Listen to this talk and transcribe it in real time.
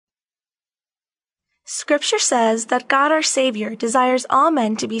Scripture says that God our Savior desires all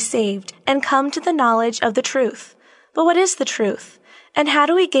men to be saved and come to the knowledge of the truth. But what is the truth? And how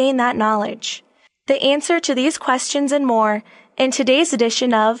do we gain that knowledge? The answer to these questions and more in today's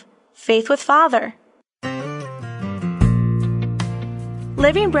edition of Faith with Father.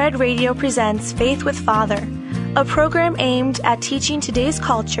 Living Bread Radio presents Faith with Father, a program aimed at teaching today's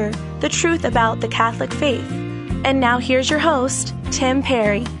culture the truth about the Catholic faith. And now here's your host, Tim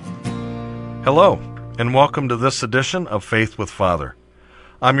Perry. Hello, and welcome to this edition of Faith with Father.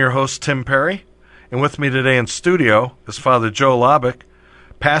 I'm your host, Tim Perry, and with me today in studio is Father Joe Labick,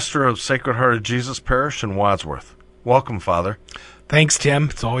 pastor of Sacred Heart of Jesus Parish in Wadsworth. Welcome, Father. Thanks, Tim.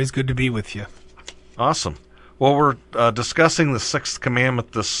 It's always good to be with you. Awesome. Well, we're discussing the sixth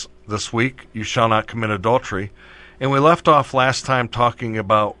commandment this week, you shall not commit adultery, and we left off last time talking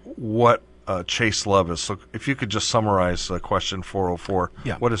about what chaste love is. So if you could just summarize question 404,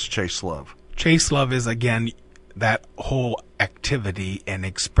 What is chaste love? Chaste love is, again, that whole activity and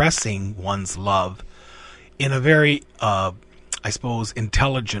expressing one's love in a very,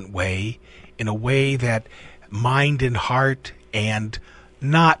 intelligent way, in a way that mind and heart, and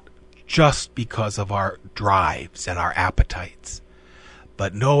not just because of our drives and our appetites,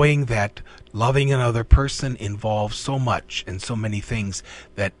 but knowing that loving another person involves so much and so many things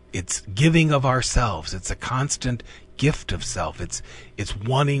that it's giving of ourselves. It's a constant gift of self. It's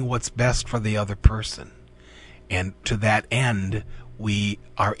wanting what's best for the other person. And to that end, we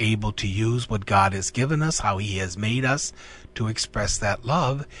are able to use what God has given us, how He has made us, to express that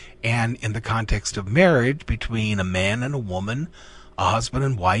love. And in the context of marriage between a man and a woman, a husband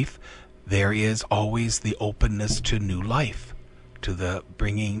and wife, there is always the openness to new life, to the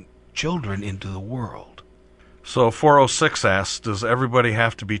bringing children into the world. So 406 asks, does everybody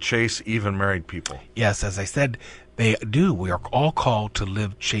have to be chaste, even married people? Yes, as I said, they do. We are all called to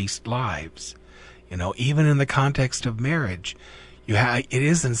live chaste lives. You know, even in the context of marriage, it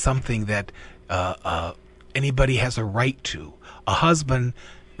isn't something that anybody has a right to. A husband,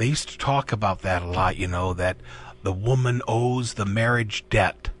 they used to talk about that a lot, that the woman owes the marriage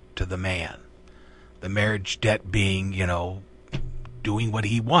debt to the man. The marriage debt being, doing what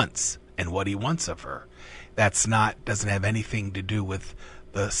he wants and what he wants of her. Doesn't have anything to do with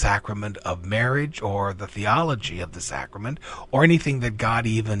the sacrament of marriage or the theology of the sacrament or anything that God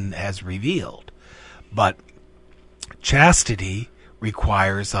even has revealed. But chastity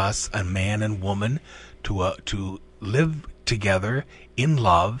requires us, a man and woman, to live together in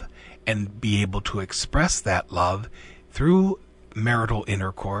love and be able to express that love through marital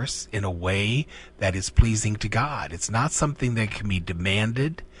intercourse in a way that is pleasing to God. It's not something that can be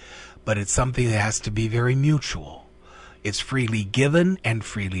demanded, but it's something that has to be very mutual. It's freely given and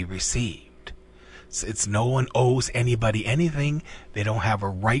freely received. It's no one owes anybody anything. They don't have a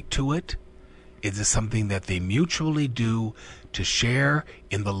right to it. It is something that they mutually do to share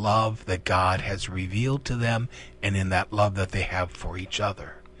in the love that God has revealed to them and in that love that they have for each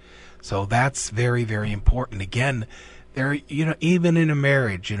other. So that's very, very important. Again, even in a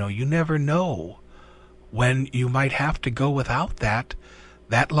marriage, you never know when you might have to go without that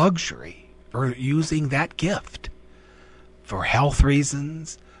luxury or using that gift for health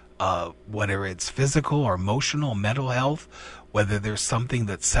reasons, whether it's physical or emotional, mental health, whether there's something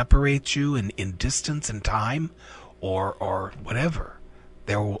that separates you in distance and time or whatever.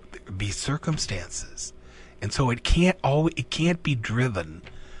 There will be circumstances. And so it can't be driven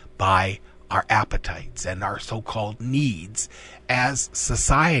by our appetites and our so-called needs as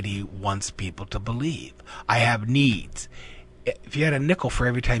society wants people to believe. I have needs. If you had a nickel for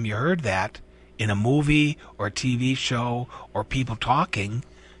every time you heard that in a movie or a TV show or people talking,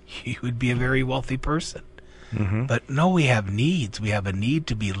 you would be a very wealthy person. Mm-hmm. But no, we have needs. We have a need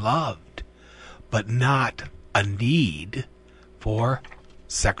to be loved, but not a need for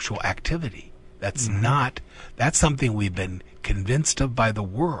sexual activity. That's something we've been convinced of by the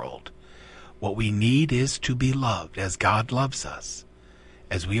world. What we need is to be loved as God loves us,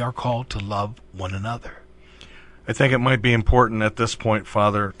 as we are called to love one another. I think it might be important at this point,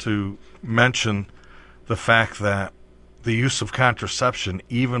 Father, to mention the fact that the use of contraception,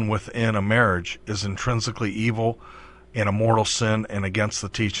 even within a marriage, is intrinsically evil and a mortal sin and against the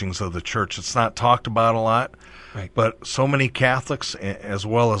teachings of the Church. It's not talked about a lot, right, but so many Catholics, as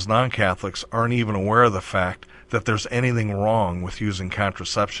well as non-Catholics, aren't even aware of the fact that there's anything wrong with using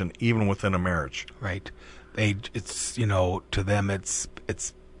contraception, even within a marriage. Right. To them, it's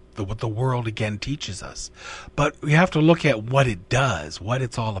what the world again teaches us. But we have to look at what it does, what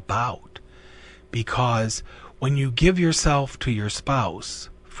it's all about. Because when you give yourself to your spouse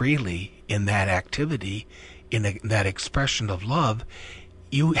freely in that activity, in that expression of love,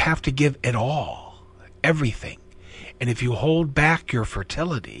 you have to give it all. everything. And if you hold back your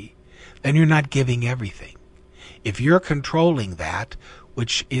fertility, then you're not giving everything. If you're controlling that,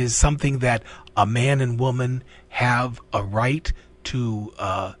 which is something that a man and woman have a right to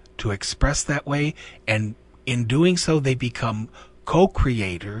express that way, and in doing so they become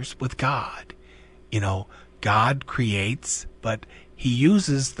co-creators with God. God creates, but he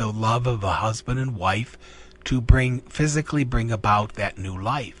uses the love of a husband and wife to physically bring about that new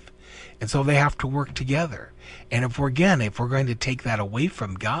life. And so they have to work together. And if we're going to take that away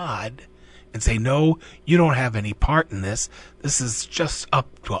from God and say, no, you don't have any part in this, this is just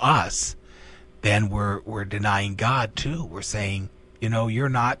up to us, then we're denying God too. We're saying, you're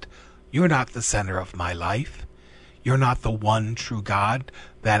not the center of my life. You're not the one true God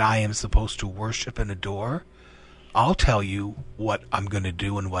that I am supposed to worship and adore. I'll tell you what I'm going to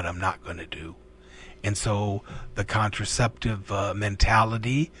do and what I'm not going to do. And so the contraceptive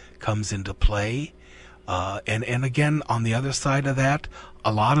mentality comes into play. And again, on the other side of that,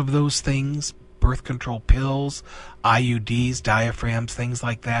 a lot of those things, birth control pills, IUDs, diaphragms, things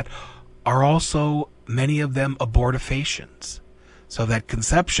like that, are also, many of them, abortifacients. So that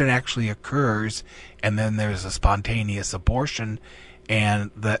conception actually occurs, and then there's a spontaneous abortion,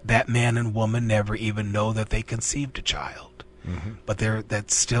 and that man and woman never even know that they conceived a child. Mm-hmm. But that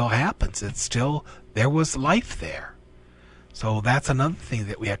still happens. There was life there. So that's another thing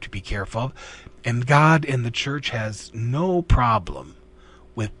that we have to be careful of. And God in the church has no problem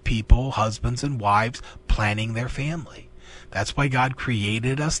with people, husbands and wives, planning their family. That's why God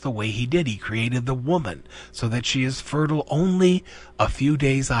created us the way he did. He created the woman so that she is fertile only a few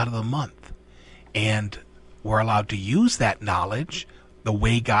days out of the month. And we're allowed to use that knowledge, the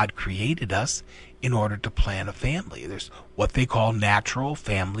way God created us, in order to plan a family. There's what they call natural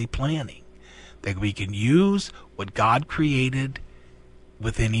family planning. That we can use what God created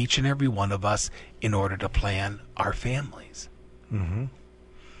within each and every one of us in order to plan our families. Mm-hmm.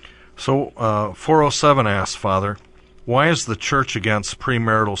 So 407 asks, Father, why is the church against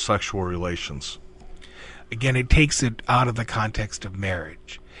premarital sexual relations? Again, it takes it out of the context of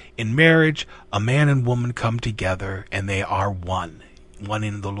marriage. In marriage, a man and woman come together and they are one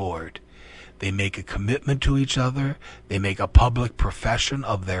in the Lord. They make a commitment to each other. They make a public profession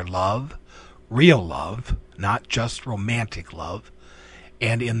of their love, real love, not just romantic love.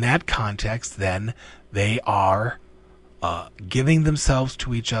 And in that context, then, they are giving themselves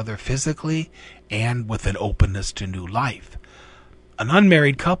to each other physically and with an openness to new life. An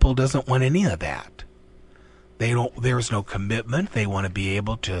unmarried couple doesn't want any of that. There's no commitment. They want to be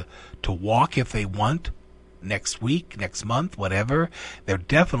able to walk if they want, next week, next month, whatever. They're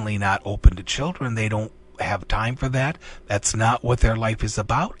definitely not open to children. They don't have time for that. That's not what their life is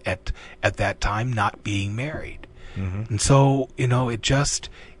about at that time, not being married. Mm-hmm. And so, it just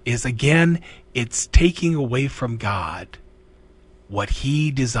is, again, it's taking away from God what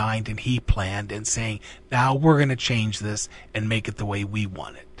he designed and he planned and saying, now we're going to change this and make it the way we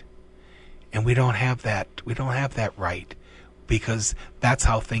want it. And we don't have that. We don't have that right, because that's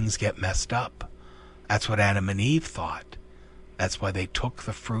how things get messed up. That's what Adam and Eve thought. That's why they took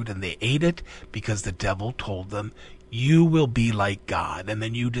the fruit and they ate it, because the devil told them, you will be like God, and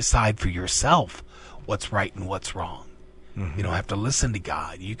then you decide for yourself what's right and what's wrong. Mm-hmm. You don't have to listen to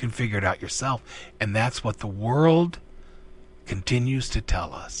God. You can figure it out yourself. And that's what the world continues to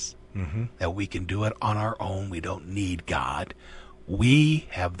tell us, mm-hmm. that we can do it on our own. We don't need God. We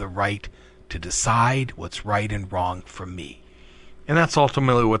have the right to decide what's right and wrong for me. And that's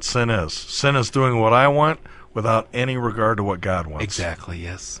ultimately what sin is. Sin is doing what I want without any regard to what God wants. Exactly,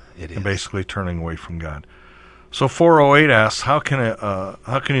 yes, it is. And basically turning away from God. So 408 asks, how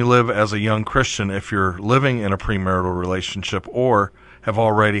can you live as a young Christian if you're living in a premarital relationship or have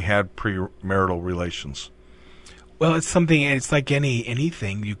already had premarital relations? Well, it's like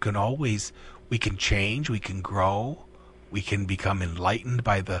anything. We can change, we can grow, we can become enlightened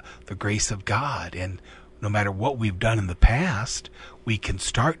by the grace of God. And no matter what we've done in the past, we can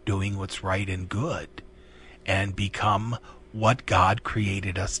start doing what's right and good and become what God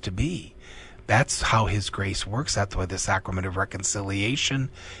created us to be. That's how his grace works. That's why the sacrament of reconciliation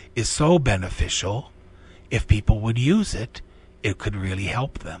is so beneficial. If people would use it, it could really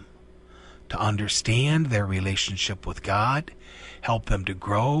help them to understand their relationship with God, help them to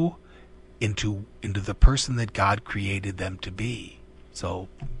grow into the person that God created them to be. So,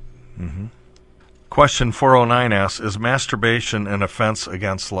 mm-hmm. Question 409 asks, is masturbation an offense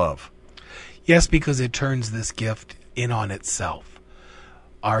against love? Yes, because it turns this gift in on itself.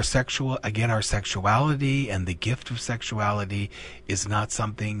 Our sexuality and the gift of sexuality is not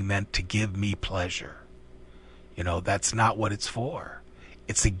something meant to give me pleasure. That's not what it's for.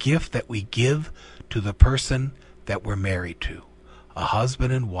 It's a gift that we give to the person that we're married to. A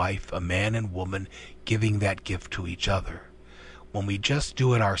husband and wife, a man and woman giving that gift to each other. When we just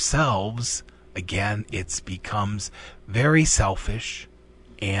do it ourselves, again, it becomes very selfish,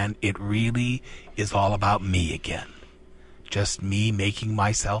 and it really is all about me again. Just me making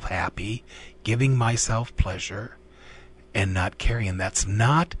myself happy, giving myself pleasure, and not caring. That's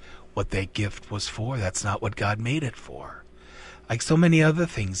not what that gift was for. That's not what God made it for. Like so many other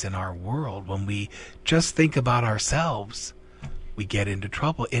things in our world, when we just think about ourselves, we get into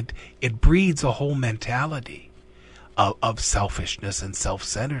trouble. It breeds a whole mentality of selfishness and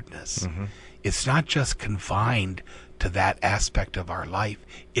self-centeredness. Mm-hmm. It's not just confined to that aspect of our life.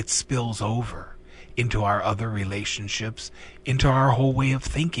 It spills over into our other relationships, into our whole way of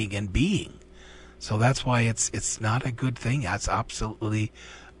thinking and being. So that's why it's not a good thing. That's absolutely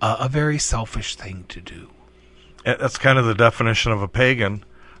a very selfish thing to do. That's kind of the definition of a pagan.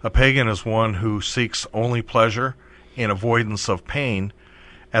 A pagan is one who seeks only pleasure and avoidance of pain,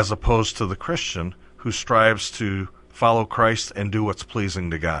 as opposed to the Christian who strives to follow Christ and do what's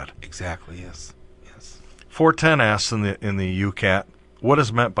pleasing to God. Exactly, yes. 410 asks in the UCAT, what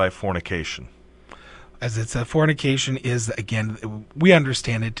is meant by fornication? As it said, fornication is, again, we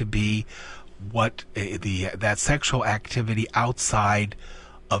understand it to be what that sexual activity outside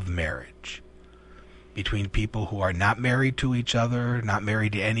of marriage, between people who are not married to each other, not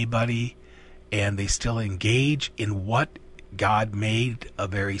married to anybody, and they still engage in what God made a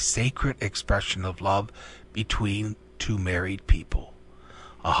very sacred expression of love between two married people.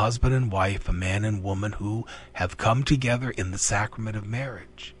 A husband and wife, a man and woman who have come together in the sacrament of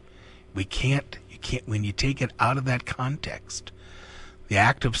marriage. You can't, when you take it out of that context, the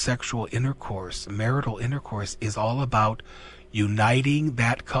act of sexual intercourse, marital intercourse, is all about uniting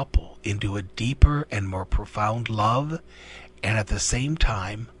that couple into a deeper and more profound love, and at the same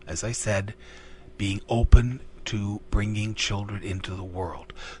time, as I said, being open to bringing children into the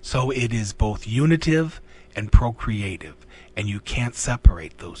world. So it is both unitive and procreative, and you can't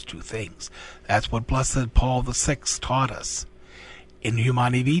separate those two things. That's what Blessed Paul VI taught us in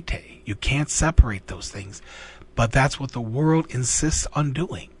Humanae Vitae. You can't separate those things, but that's what the world insists on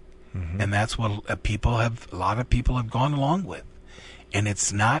doing. Mm-hmm. And that's what a lot of people have gone along with. And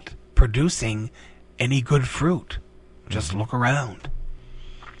it's not producing any good fruit. Just mm-hmm. look around.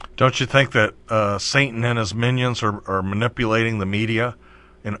 Don't you think that Satan and his minions are manipulating the media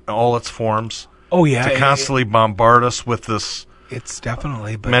in all its forms? Oh, yeah. To constantly bombard us with this it's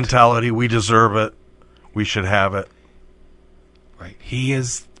definitely mentality. We deserve it. We should have it. Right. He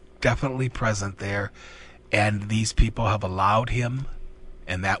is definitely present there. And these people have allowed him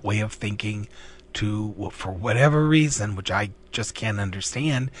and that way of thinking to, for whatever reason, which I just can't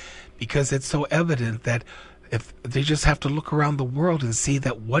understand, because it's so evident that if they just have to look around the world and see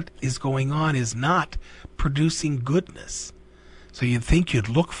that what is going on is not producing goodness. So you'd think you'd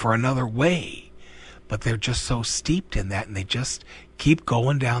look for another way, but they're just so steeped in that, and they just keep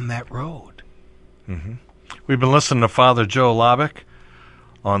going down that road. Mm-hmm. We've been listening to Father Joe Labick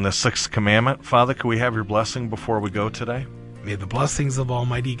on the Sixth Commandment. Father, could we have your blessing before we go today? May the blessings of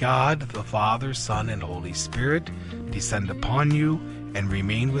Almighty God, the Father, Son, and Holy Spirit descend upon you and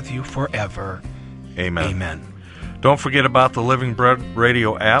remain with you forever. Amen. Amen. Don't forget about the Living Bread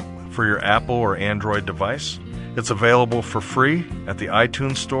Radio app for your Apple or Android device. It's available for free at the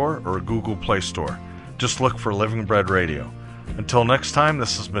iTunes Store or Google Play Store. Just look for Living Bread Radio. Until next time,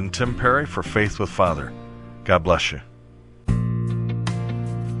 this has been Tim Perry for Faith with Father. God bless you.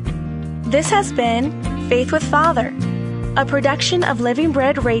 This has been Faith with Father, a production of Living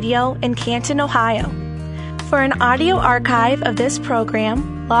Bread Radio in Canton, Ohio. For an audio archive of this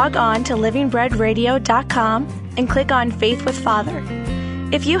program, log on to livingbreadradio.com and click on Faith with Father.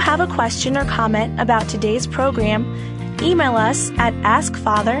 If you have a question or comment about today's program, email us at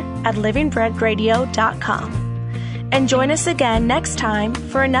askfather@livingbreadradio.com. And join us again next time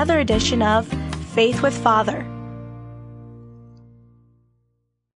for another edition of Faith with Father.